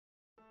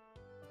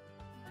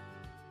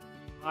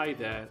Hi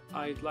there,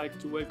 I'd like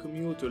to welcome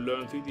you to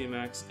Learn 3D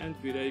Max and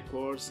vray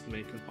course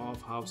Making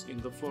of House in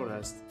the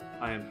Forest.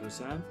 I am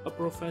Husam, a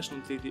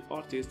professional 3D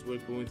artist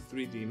working with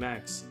 3D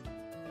Max.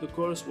 The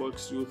course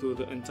walks you through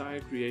the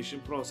entire creation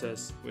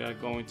process. We are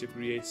going to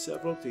create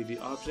several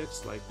 3D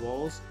objects like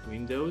walls,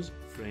 windows,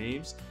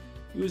 frames,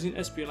 using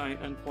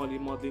spline and poly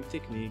modeling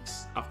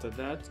techniques. After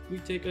that, we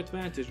take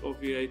advantage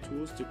of vray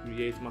tools to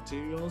create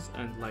materials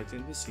and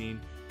lighten the scene.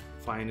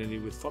 Finally,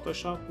 with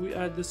Photoshop, we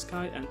add the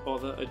sky and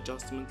other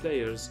adjustment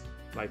layers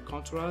like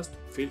contrast,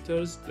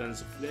 filters,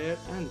 lens flare,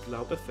 and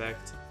glow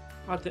effect.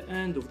 At the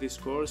end of this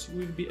course, you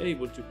will be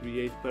able to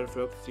create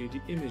perfect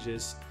 3D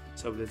images.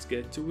 So let's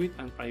get to it,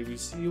 and I will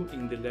see you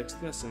in the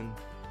next lesson.